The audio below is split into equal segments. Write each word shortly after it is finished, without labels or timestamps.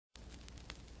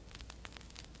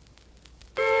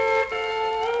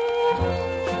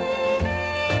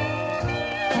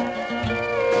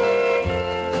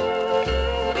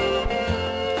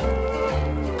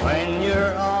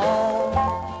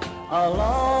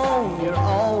alone, you're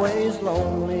always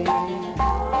lonely.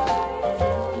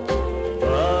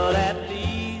 But at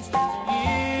least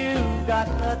you've got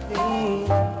nothing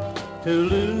to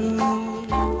lose.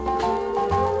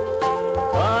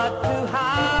 But to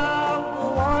have the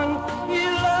one you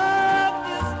love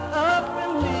just up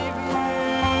and leave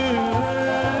you,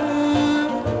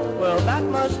 well, that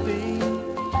must be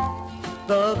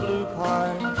the blue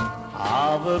part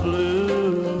of the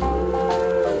blues.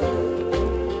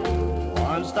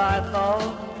 Once I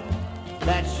thought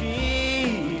that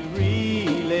she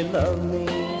really loved me,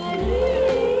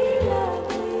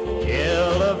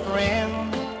 till a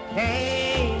friend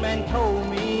came and told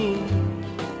me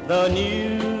the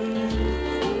news.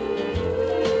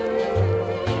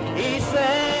 He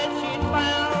said she'd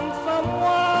found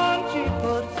someone she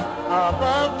puts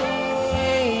above me.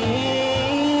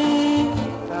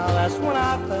 Now that's when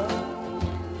I felt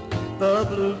the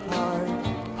blue part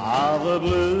of the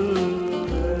blues.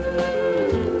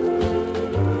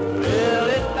 Well,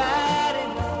 it's bad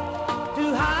enough to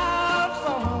have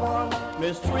someone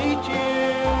mistreat you,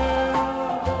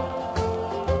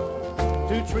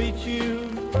 to treat you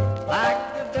like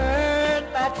the dirt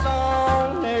that's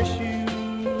on their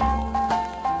shoes.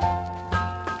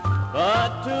 But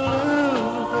to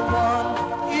lose the one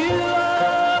you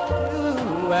love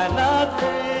too and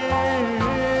nothing,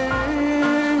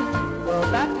 well,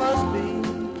 that must be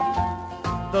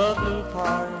the blue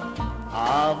part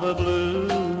of the blues.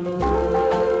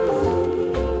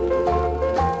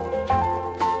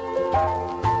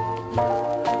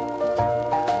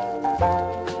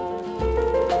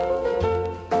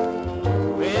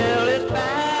 Well, it's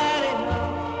bad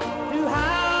enough to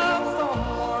have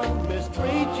someone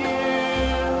mistreat you,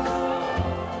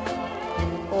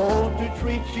 oh, to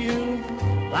treat you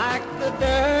like the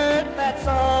dirt that's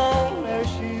on their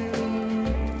shoes.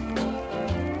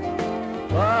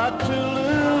 But to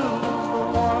lose the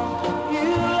one you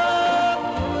love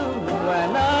too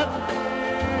and nothing,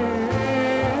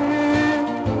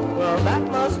 well, that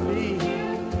must be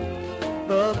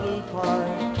the blue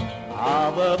part of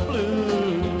the blues.